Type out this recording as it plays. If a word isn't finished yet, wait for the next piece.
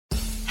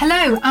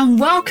Hello and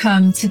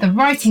welcome to the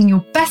Writing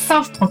Your Best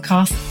Self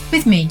podcast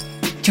with me,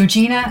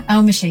 Georgina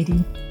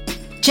El-Mashady.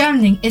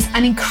 Journaling is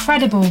an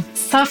incredible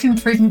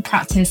self-improvement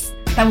practice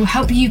that will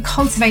help you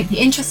cultivate the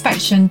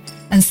introspection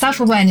and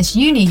self-awareness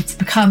you need to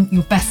become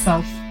your best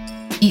self.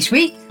 Each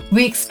week,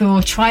 we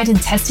explore tried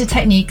and tested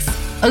techniques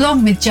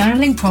along with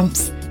journaling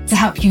prompts to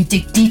help you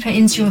dig deeper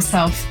into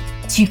yourself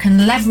so you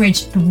can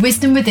leverage the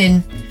wisdom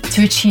within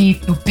to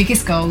achieve your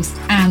biggest goals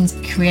and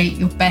create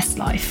your best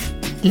life.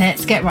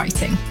 Let's get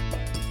writing.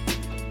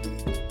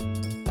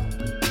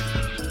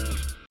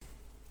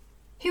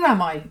 Who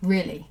am I,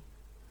 really?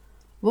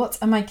 What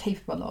am I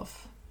capable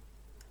of?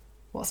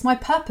 What's my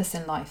purpose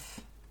in life?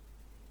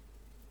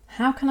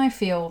 How can I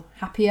feel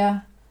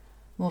happier,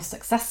 more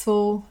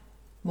successful,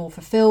 more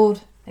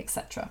fulfilled,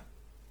 etc.?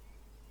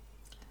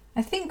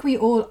 I think we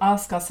all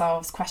ask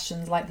ourselves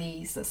questions like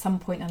these at some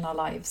point in our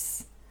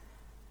lives.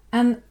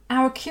 And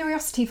our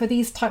curiosity for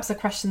these types of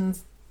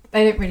questions,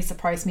 they don't really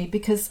surprise me,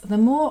 because the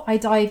more I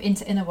dive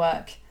into inner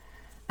work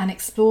and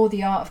explore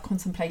the art of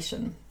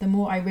contemplation, the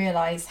more I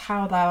realise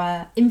how there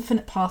are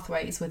infinite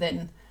pathways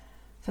within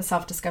for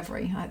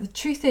self-discovery. The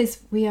truth is,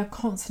 we are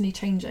constantly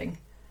changing,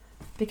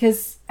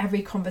 because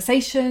every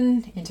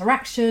conversation,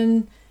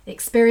 interaction,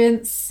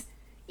 experience,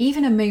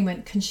 even a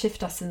moment can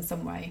shift us in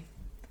some way.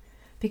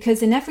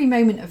 Because in every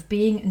moment of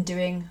being and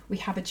doing, we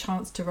have a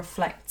chance to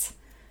reflect.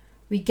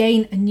 We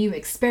gain a new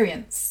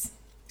experience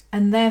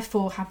and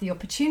therefore have the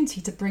opportunity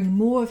to bring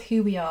more of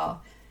who we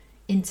are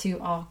into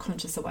our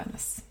conscious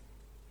awareness.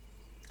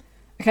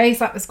 Okay, so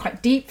that was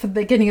quite deep for the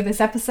beginning of this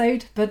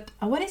episode, but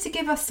I wanted to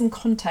give us some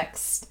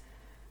context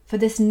for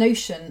this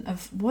notion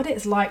of what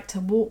it's like to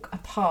walk a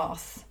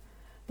path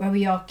where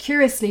we are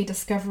curiously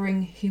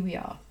discovering who we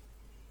are.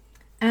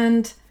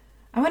 And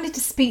I wanted to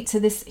speak to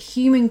this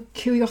human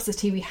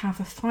curiosity we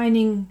have of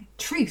finding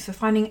truth, of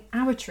finding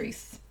our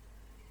truth.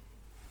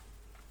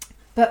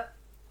 But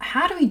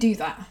how do we do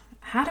that?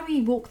 How do we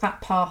walk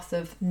that path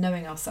of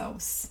knowing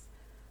ourselves?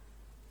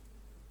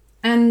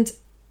 And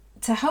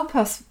to help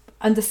us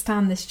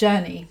understand this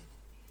journey,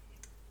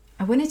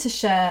 I wanted to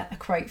share a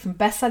quote from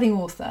best-selling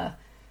author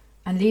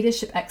and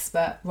leadership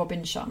expert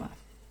Robin Sharma.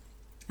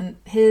 And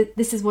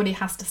this is what he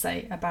has to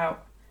say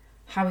about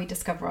how we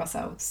discover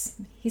ourselves.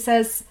 He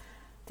says,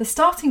 "The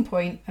starting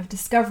point of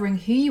discovering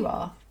who you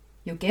are,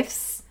 your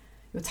gifts,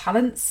 your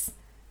talents,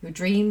 your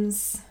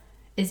dreams,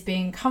 is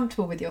being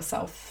comfortable with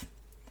yourself.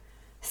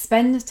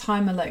 Spend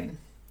time alone.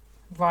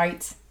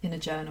 Write in a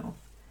journal."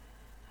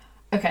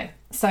 Okay,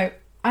 so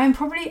I am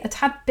probably a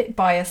tad bit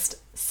biased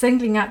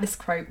singling out this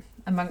quote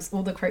amongst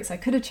all the quotes I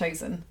could have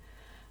chosen,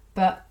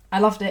 but I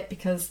loved it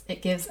because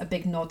it gives a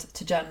big nod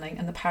to journaling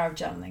and the power of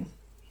journaling.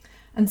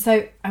 And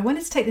so I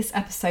wanted to take this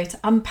episode to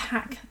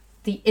unpack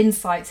the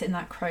insights in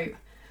that quote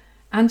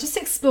and just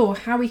explore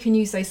how we can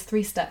use those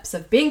 3 steps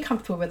of being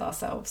comfortable with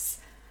ourselves,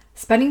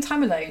 spending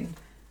time alone,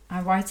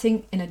 and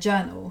writing in a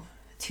journal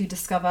to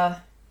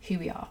discover who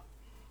we are.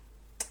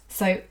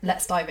 So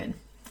let's dive in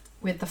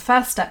with the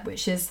first step,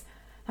 which is,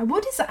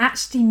 what does it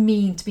actually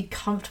mean to be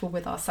comfortable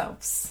with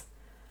ourselves?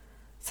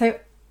 So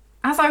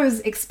as I was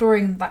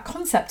exploring that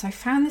concept, I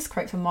found this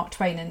quote from Mark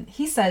Twain, and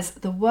he says,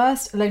 "The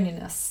worst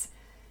loneliness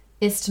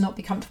is to not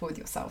be comfortable with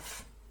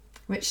yourself,"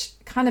 which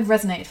kind of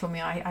resonated for me.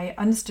 I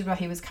understood where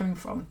he was coming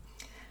from.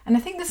 And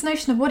I think this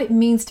notion of what it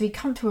means to be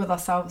comfortable with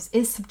ourselves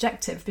is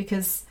subjective,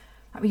 because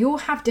we all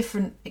have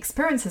different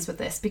experiences with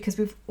this, because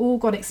we've all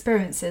got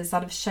experiences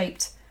that have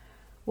shaped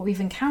what we've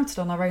encountered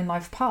on our own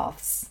life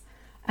paths.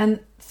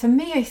 And for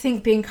me, I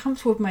think being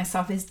comfortable with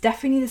myself is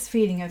definitely this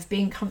feeling of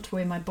being comfortable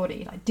in my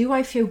body. Like, do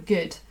I feel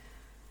good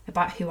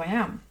about who I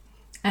am?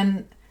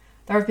 And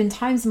there have been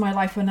times in my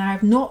life when I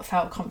have not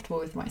felt comfortable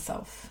with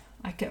myself.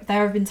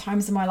 There have been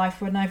times in my life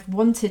when I've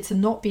wanted to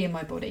not be in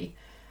my body,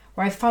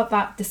 where I felt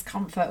that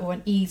discomfort or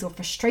unease or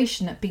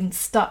frustration at being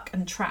stuck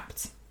and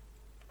trapped.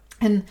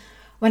 And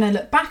when I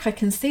look back, I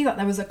can see that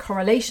there was a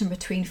correlation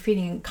between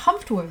feeling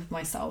comfortable with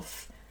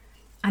myself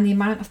and the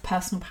amount of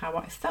personal power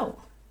I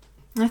felt.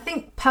 And I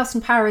think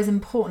personal power is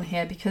important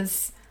here,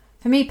 because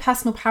for me,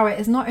 personal power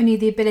is not only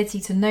the ability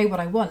to know what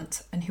I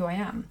want and who I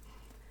am,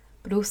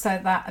 but also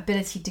that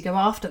ability to go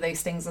after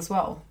those things as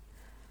well.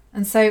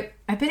 And so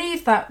I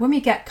believe that when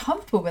we get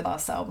comfortable with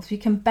ourselves, we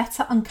can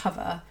better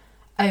uncover,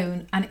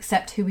 own and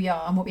accept who we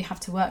are and what we have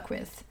to work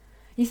with.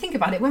 You think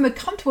about it, when we're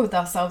comfortable with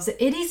ourselves,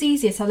 it is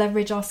easier to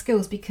leverage our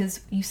skills because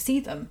you see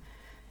them.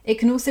 It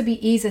can also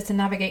be easier to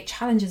navigate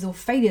challenges or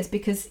failures,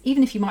 because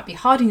even if you might be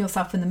hard on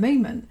yourself in the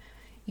moment,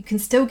 you can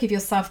still give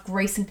yourself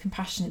grace and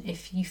compassion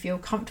if you feel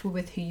comfortable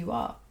with who you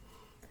are.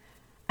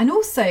 And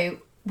also,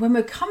 when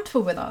we're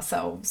comfortable with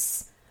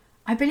ourselves,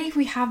 I believe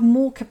we have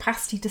more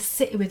capacity to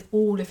sit with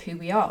all of who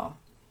we are.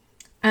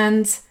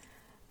 And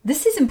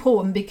this is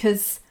important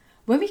because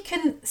when we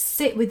can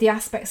sit with the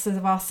aspects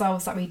of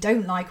ourselves that we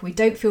don't like, we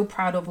don't feel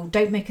proud of, or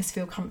don't make us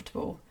feel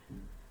comfortable,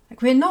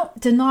 like, we're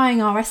not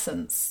denying our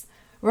essence.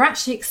 We're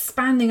actually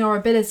expanding our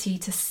ability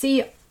to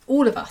see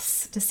all of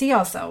us, to see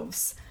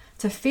ourselves,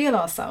 to feel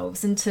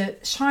ourselves, and to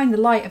shine the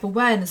light of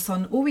awareness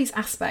on all these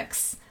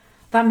aspects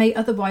that may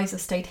otherwise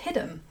have stayed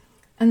hidden.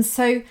 And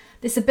so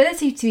this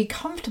ability to be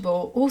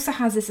comfortable also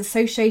has this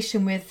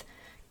association with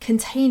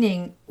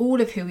containing all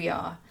of who we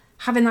are,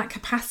 having that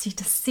capacity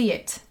to see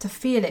it, to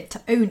feel it,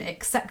 to own it,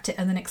 accept it,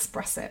 and then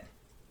express it.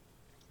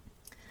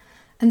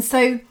 And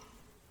so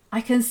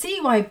I can see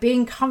why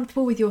being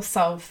comfortable with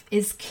yourself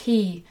is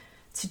key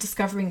to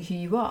discovering who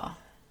you are,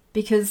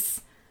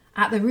 because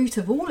at the root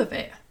of all of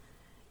it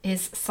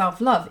is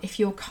self-love. If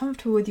you're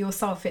comfortable with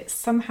yourself, it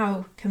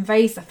somehow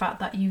conveys the fact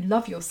that you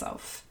love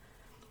yourself.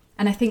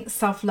 And I think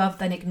self-love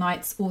then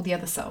ignites all the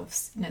other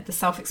selves, the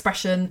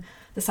self-expression,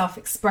 the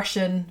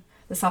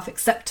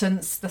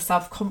self-acceptance, the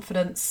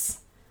self-confidence.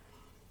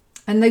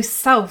 And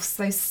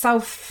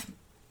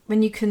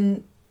when you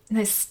can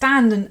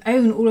stand and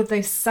own all of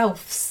those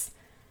selves,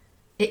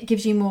 it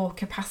gives you more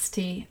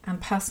capacity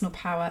and personal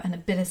power and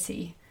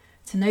ability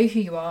to know who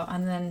you are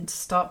and then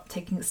start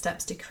taking the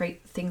steps to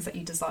create things that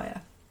you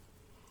desire.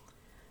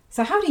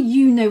 So how do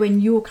you know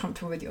when you're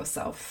comfortable with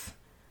yourself?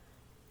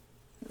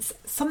 It's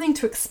something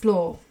to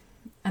explore,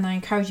 and I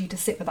encourage you to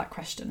sit with that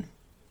question.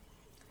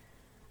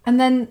 And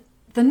then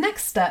the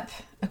next step,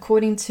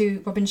 according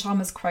to Robin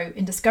Sharma's quote,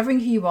 in discovering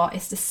who you are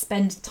is to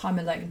spend time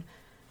alone.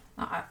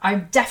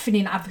 I'm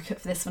definitely an advocate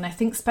for this one. I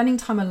think spending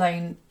time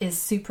alone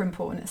is super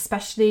important,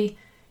 especially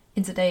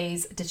in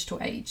today's digital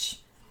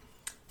age.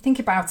 Think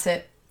about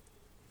it.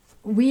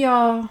 We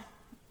are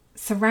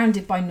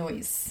surrounded by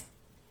noise,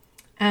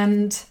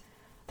 and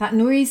that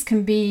noise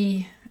can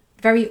be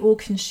very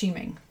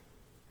all-consuming.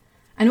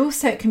 And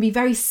also it can be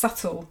very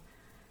subtle.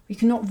 We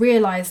cannot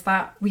realise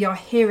that we are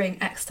hearing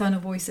external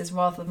voices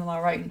rather than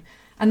our own.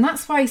 And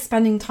that's why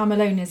spending time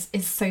alone is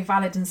so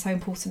valid and so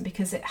important,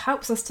 because it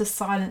helps us to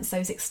silence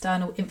those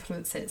external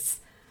influences.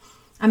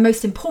 And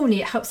most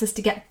importantly, it helps us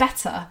to get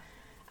better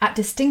at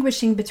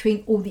distinguishing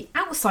between all the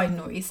outside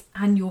noise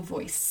and your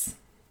voice.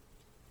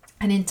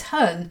 And in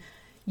turn,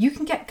 you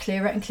can get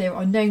clearer and clearer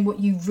on knowing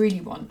what you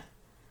really want.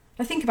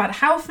 Now think about it.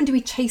 How often do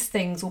we chase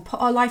things or put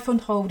our life on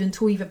hold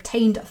until we've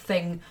obtained a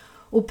thing,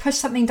 or push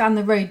something down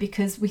the road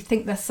because we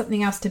think there's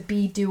something else to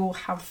be, do, or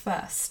have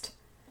first?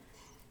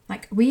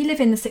 We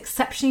live in this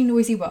exceptionally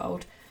noisy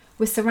world.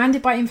 We're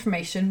surrounded by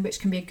information, which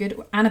can be a good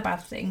and a bad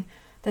thing.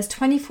 There's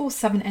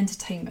 24/7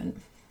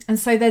 entertainment. And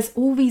so there's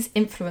all these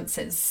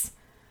influences.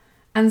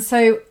 And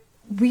so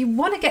we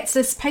want to get to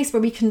this place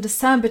where we can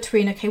discern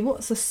between, okay,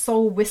 what's a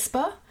soul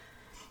whisper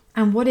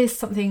and what is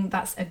something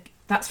that's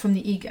from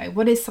the ego?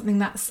 What is something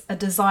that's a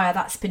desire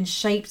that's been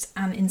shaped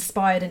and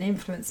inspired and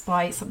influenced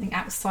by something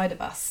outside of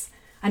us,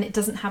 and it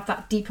doesn't have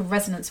that deeper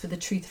resonance with the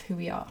truth of who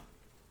we are?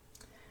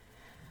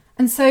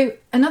 And so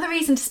another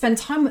reason to spend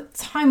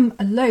time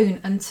alone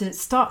and to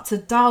start to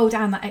dial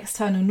down that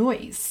external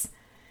noise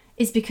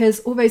is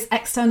because all those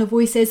external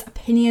voices,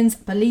 opinions,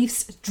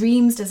 beliefs,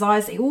 dreams,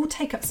 desires, they all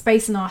take up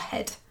space in our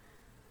head.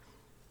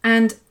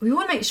 And we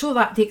want to make sure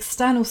that the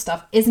external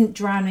stuff isn't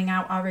drowning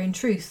out our own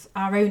truth,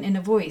 our own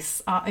inner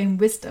voice, our own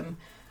wisdom,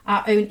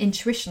 our own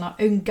intuition, our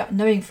own gut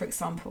knowing, for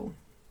example.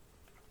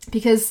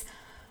 Because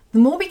the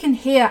more we can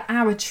hear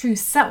our true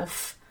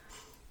self,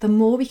 the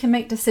more we can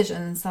make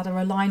decisions that are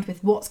aligned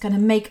with what's going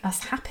to make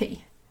us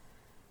happy.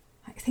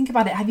 Think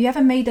about it. Have you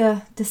ever made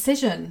a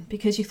decision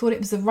because you thought it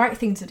was the right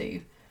thing to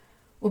do,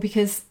 or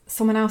because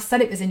someone else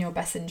said it was in your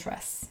best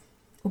interests,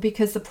 or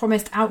because the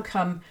promised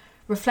outcome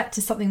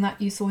reflected something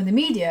that you saw in the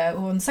media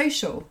or on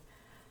social?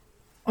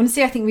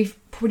 Honestly, I think we've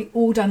probably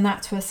all done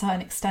that to a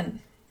certain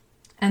extent.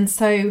 And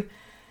so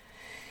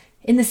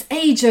in this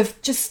age of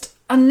just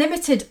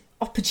unlimited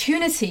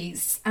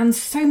opportunities and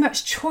so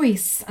much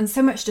choice and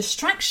so much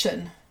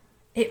distraction,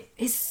 it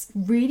is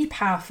really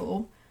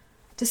powerful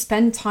to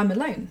spend time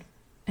alone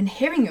and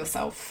hearing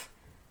yourself.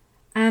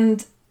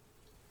 And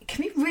it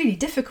can be really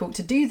difficult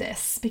to do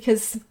this,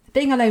 because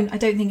being alone, I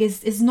don't think,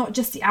 is not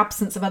just the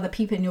absence of other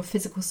people in your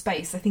physical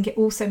space. I think it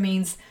also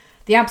means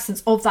the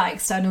absence of that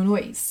external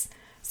noise.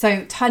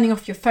 So turning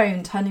off your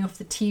phone, turning off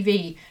the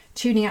TV,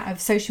 tuning out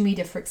of social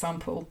media, for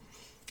example.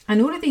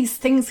 And all of these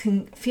things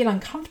can feel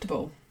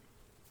uncomfortable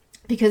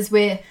because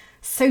we're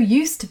so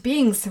used to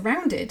being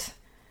surrounded.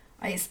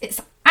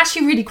 It's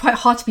actually really quite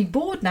hard to be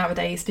bored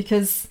nowadays,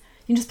 because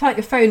you can just pull out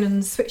your phone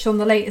and switch on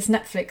the latest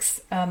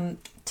Netflix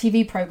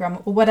TV program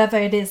or whatever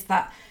it is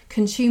that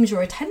consumes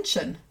your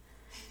attention.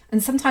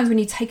 And sometimes when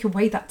you take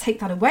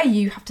that away,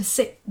 you have to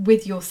sit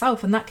with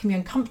yourself, and that can be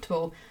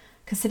uncomfortable,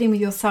 because sitting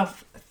with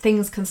yourself,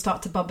 things can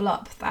start to bubble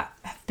up that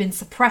have been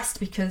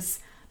suppressed because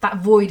that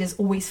void is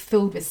always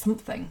filled with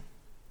something.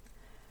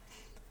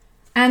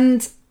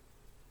 And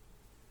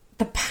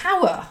the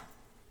power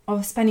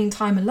of spending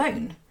time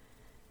alone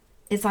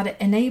is that it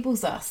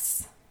enables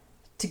us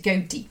to go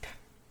deep.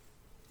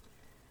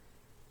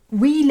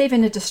 We live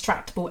in a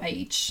distractible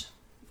age.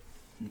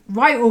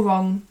 Right or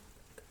wrong,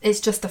 it's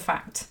just a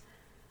fact.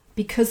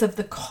 Because of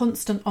the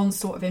constant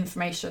onslaught of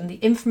information, the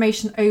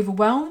information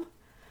overwhelm,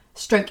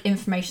 stroke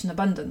information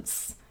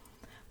abundance.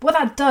 What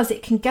that does,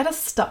 it can get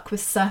us stuck with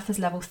surface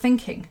level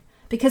thinking,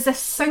 because there's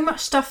so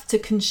much stuff to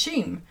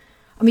consume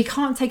and we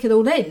can't take it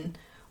all in.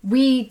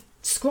 We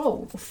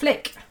scroll or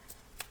flick,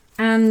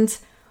 and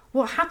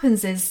what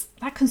happens is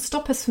that can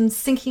stop us from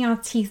sinking our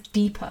teeth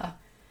deeper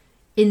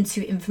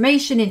into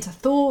information, into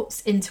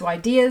thoughts, into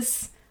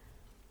ideas.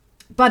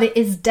 But it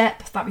is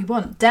depth that we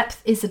want.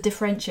 Depth is a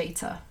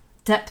differentiator.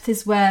 Depth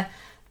is where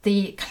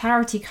the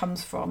clarity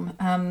comes from.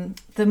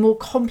 The more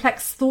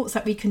complex thoughts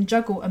that we can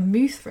juggle and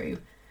move through,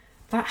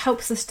 that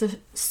helps us to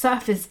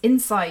surface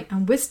insight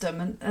and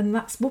wisdom. And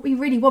that's what we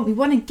really want. We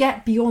want to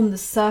get beyond the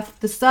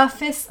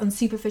surface and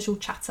superficial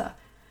chatter.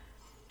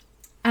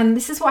 And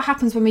this is what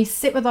happens when we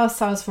sit with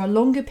ourselves for a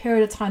longer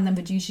period of time than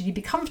would usually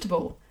be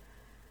comfortable.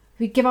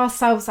 We give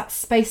ourselves that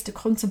space to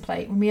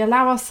contemplate, when we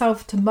allow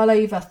ourselves to mull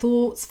over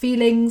thoughts,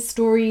 feelings,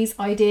 stories,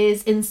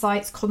 ideas,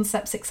 insights,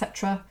 concepts,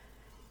 etc.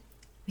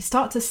 We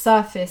start to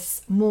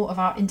surface more of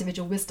our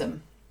individual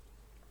wisdom.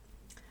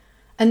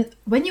 And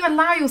when you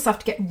allow yourself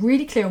to get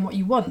really clear on what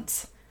you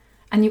want,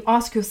 and you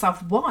ask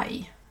yourself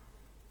why,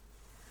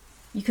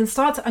 you can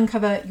start to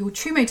uncover your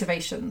true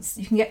motivations.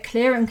 You can get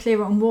clearer and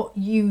clearer on what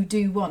you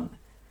do want.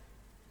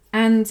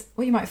 And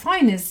what you might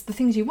find is the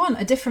things you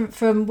want are different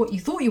from what you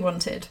thought you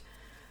wanted,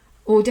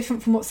 or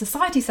different from what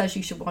society says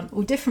you should want,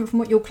 or different from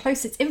what your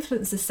closest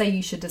influences say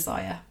you should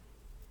desire.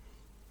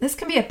 This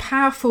can be a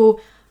powerful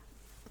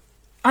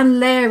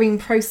unlayering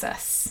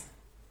process.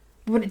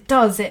 What it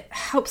does, it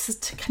helps us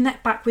to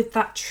connect back with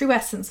that true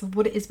essence of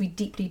what it is we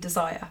deeply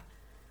desire,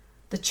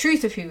 the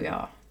truth of who we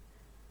are.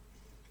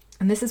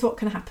 And this is what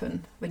can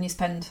happen when you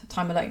spend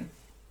time alone.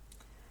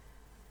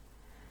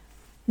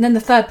 And then the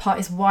third part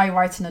is why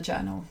write in a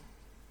journal.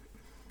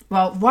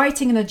 Well,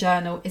 writing in a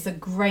journal is a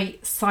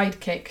great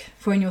sidekick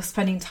for when you're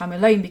spending time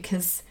alone,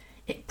 because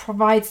it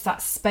provides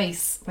that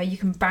space where you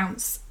can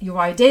bounce your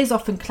ideas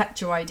off and collect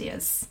your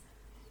ideas.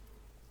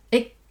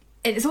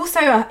 It's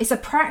also it's a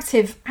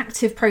proactive,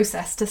 active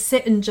process to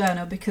sit and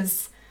journal,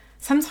 because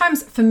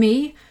sometimes for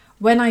me,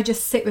 when I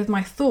just sit with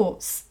my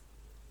thoughts,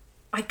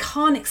 I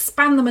can't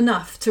expand them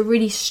enough to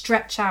really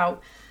stretch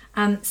out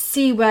and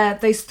see where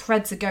those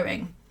threads are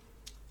going.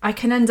 I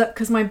can end up,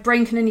 because my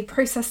brain can only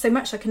process so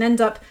much, I can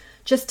end up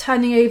just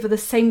turning over the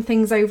same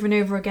things over and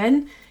over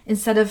again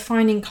instead of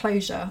finding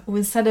closure, or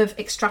instead of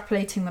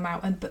extrapolating them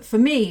out. But for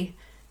me,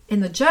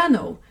 in the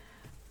journal,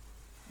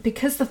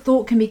 because the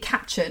thought can be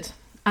captured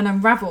and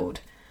unravelled,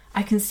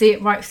 I can see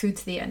it right through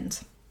to the end.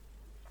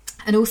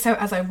 And also,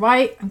 as I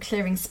write, I'm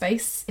clearing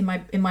space in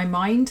my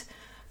mind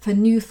for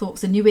new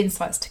thoughts and new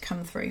insights to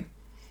come through.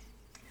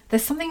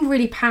 There's something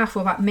really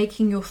powerful about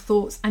making your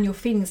thoughts and your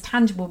feelings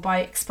tangible by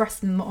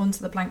expressing them onto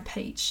the blank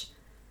page.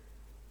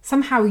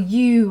 Somehow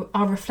you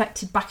are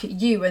reflected back at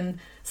you, and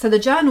so the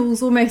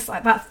journal's almost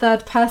like that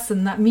third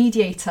person, that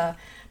mediator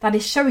that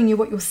is showing you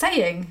what you're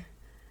saying,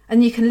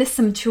 and you can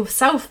listen to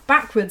yourself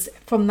backwards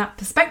from that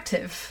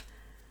perspective.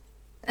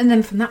 And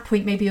then from that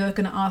point, maybe you're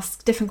going to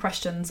ask different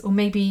questions, or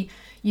maybe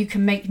you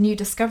can make new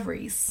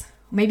discoveries,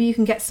 or maybe you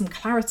can get some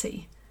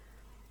clarity.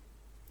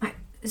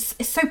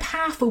 It's so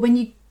powerful when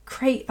you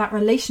create that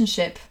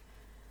relationship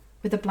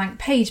with a blank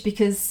page,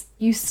 because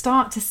you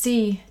start to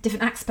see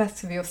different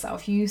aspects of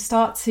yourself. You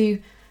start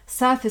to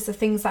surface the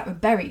things that were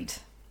buried.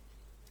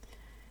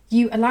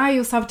 You allow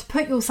yourself to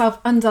put yourself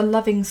under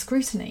loving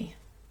scrutiny,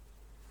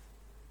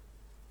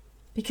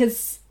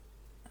 because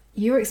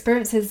your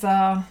experiences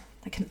are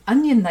like an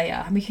onion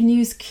layer, and we can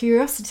use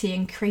curiosity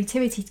and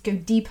creativity to go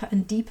deeper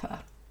and deeper.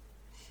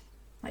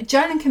 Like,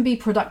 journaling can be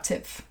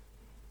productive.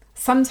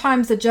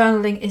 Sometimes the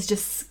journaling is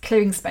just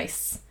clearing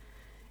space.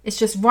 It's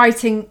just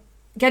writing,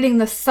 getting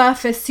the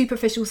surface,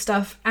 superficial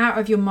stuff out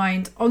of your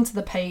mind onto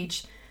the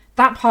page.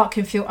 That part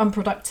can feel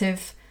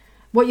unproductive.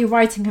 What you're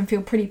writing can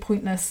feel pretty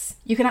pointless.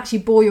 You can actually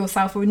bore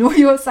yourself or annoy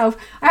yourself.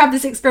 I have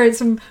this experience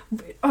from,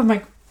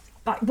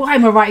 why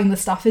am I writing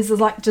this stuff?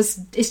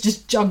 It's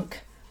just junk.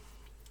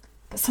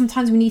 But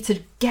sometimes we need to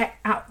get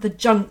out the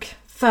junk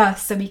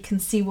first so we can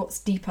see what's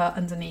deeper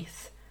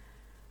underneath.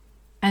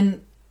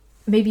 And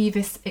maybe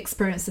you've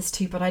experienced this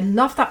too, but I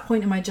love that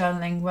point in my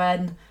journaling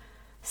when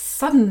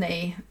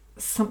suddenly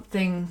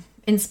something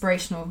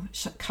inspirational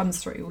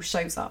comes through or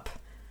shows up.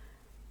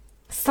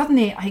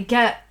 Suddenly I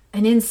get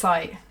an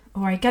insight,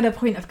 or I get a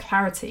point of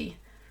clarity,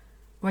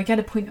 or I get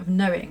a point of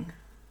knowing.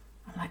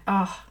 I'm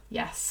like,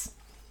 yes.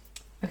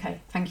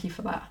 Okay, thank you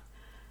for that.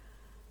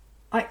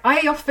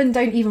 I often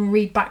don't even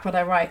read back what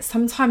I write.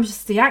 Sometimes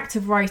just the act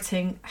of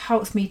writing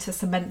helps me to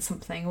cement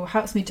something, or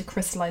helps me to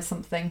crystallize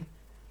something.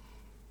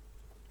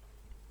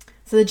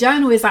 So the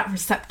journal is that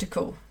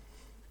receptacle.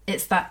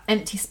 It's that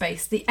empty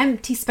space, the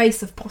empty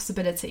space of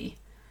possibility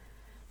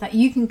that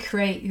you can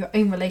create your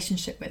own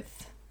relationship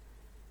with.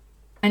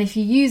 And if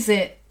you use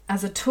it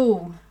as a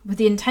tool with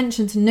the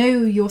intention to know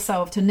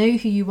yourself, to know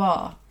who you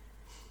are,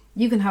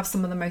 you can have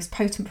some of the most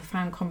potent,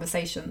 profound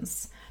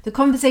conversations. The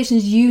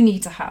conversations you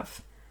need to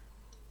have.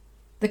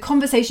 The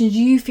conversations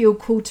you feel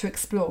called to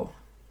explore.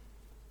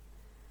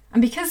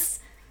 And because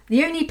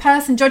the only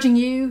person judging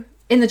you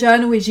in the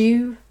journal is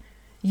you,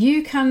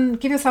 you can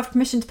give yourself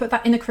permission to put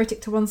that inner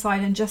critic to one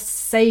side and just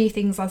say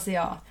things as they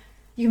are.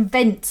 You can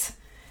vent,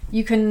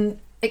 you can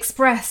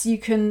express, you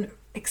can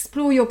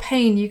explore your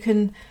pain, you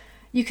can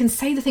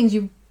say the things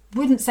you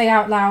wouldn't say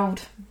out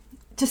loud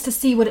just to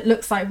see what it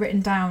looks like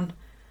written down.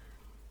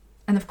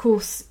 And of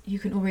course, you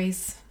can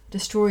always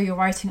destroy your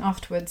writing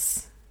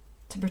afterwards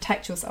to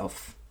protect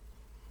yourself.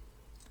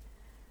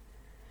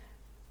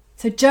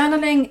 So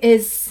journaling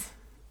is,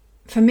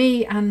 for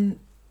me, and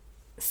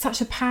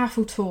such a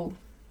powerful tool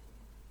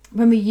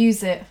when we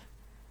use it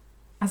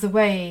as a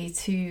way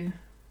to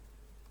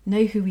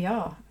know who we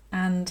are.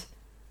 And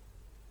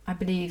I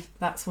believe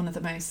that's one of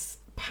the most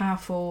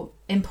powerful,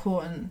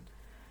 important,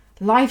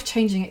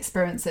 life-changing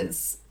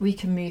experiences we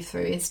can move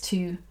through, is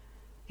to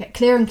get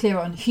clearer and clearer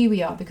on who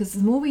we are. Because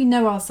the more we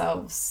know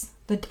ourselves,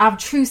 our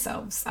true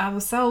selves,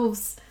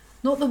 ourselves,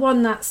 not the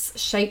one that's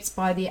shaped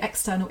by the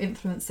external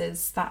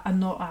influences that are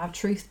not our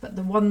truth, but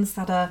the ones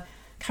that are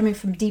coming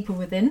from deeper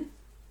within.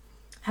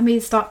 And we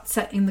start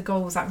setting the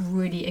goals that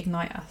really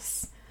ignite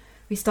us.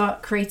 We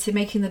start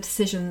making the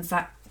decisions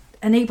that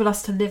enable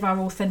us to live our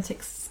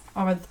authentic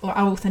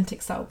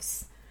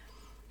selves.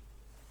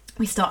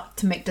 We start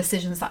to make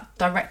decisions that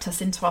direct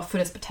us into our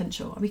fullest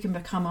potential, and we can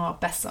become our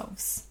best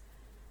selves.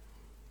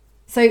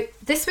 So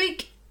this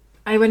week,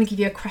 I want to give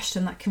you a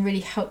question that can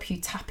really help you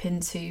tap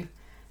into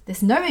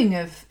this knowing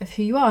of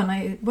who you are. And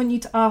I want you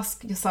to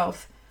ask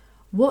yourself,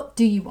 what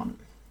do you want?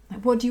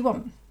 What do you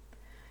want?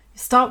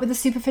 Start with the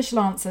superficial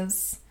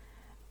answers.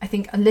 I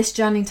think a list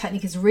journaling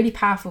technique is really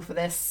powerful for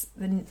this.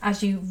 Then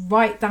as you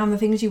write down the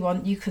things you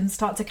want, you can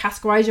start to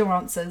categorize your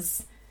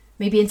answers,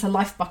 maybe into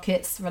life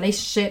buckets,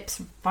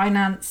 relationships,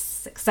 finance,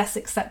 success,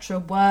 etc.,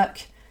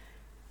 work.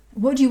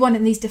 What do you want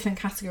in these different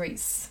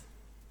categories?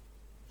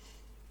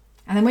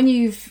 And then when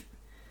you've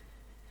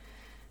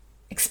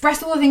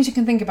expressed all the things you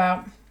can think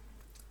about,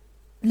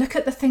 look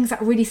at the things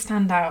that really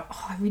stand out.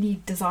 Oh, I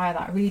really desire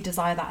that. I really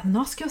desire that. And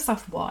ask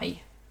yourself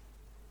why.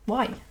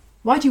 Why?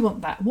 Why do you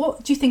want that?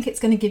 What do you think it's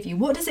going to give you?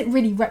 What does it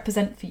really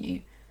represent for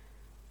you?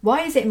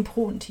 Why is it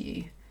important to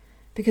you?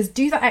 Because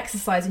do that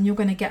exercise and you're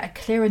going to get a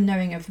clearer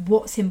knowing of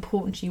what's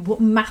important to you,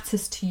 what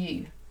matters to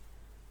you.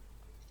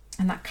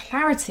 And that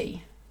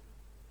clarity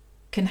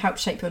can help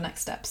shape your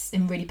next steps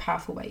in really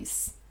powerful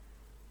ways.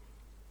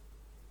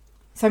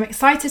 So I'm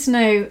excited to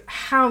know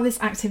how this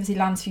activity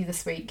lands for you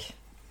this week.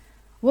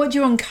 What do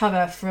you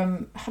uncover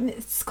from...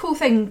 it's a cool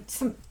thing.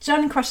 Some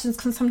journaling questions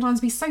can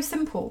sometimes be so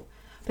simple,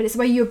 but it's the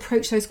way you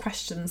approach those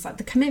questions, like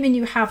the commitment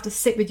you have to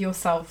sit with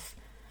yourself,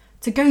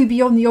 to go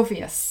beyond the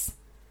obvious.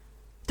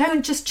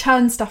 Don't just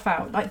churn stuff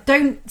out. Like,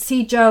 don't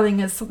see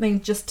journaling as something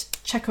just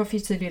to check off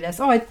your to-do list.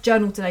 Oh, I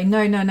journaled today.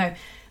 No.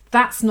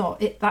 That's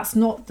not it. That's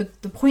not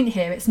the point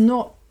here. It's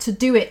not to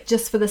do it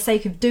just for the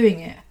sake of doing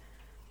it.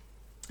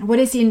 What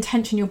is the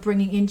intention you're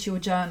bringing into your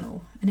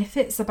journal? And if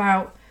it's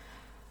about,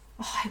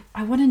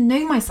 I want to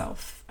know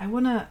myself. I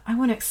want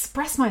to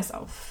express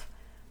myself.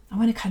 I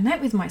want to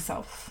connect with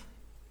myself.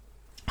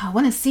 I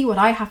want to see what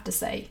I have to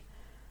say.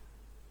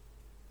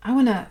 I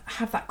want to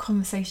have that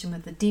conversation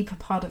with the deeper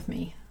part of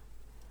me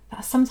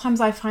that sometimes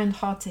I find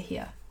hard to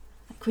hear.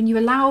 Like when you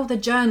allow the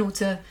journal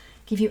to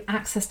give you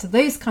access to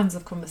those kinds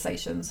of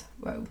conversations,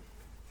 whoa,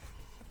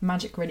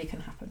 magic really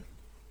can happen.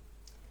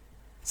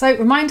 So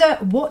reminder,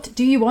 what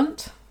do you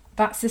want?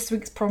 That's this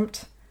week's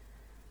prompt.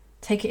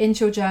 Take it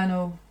into your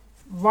journal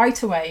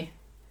right away.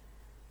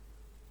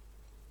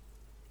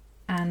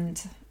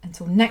 And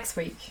until next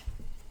week,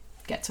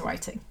 get to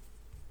writing.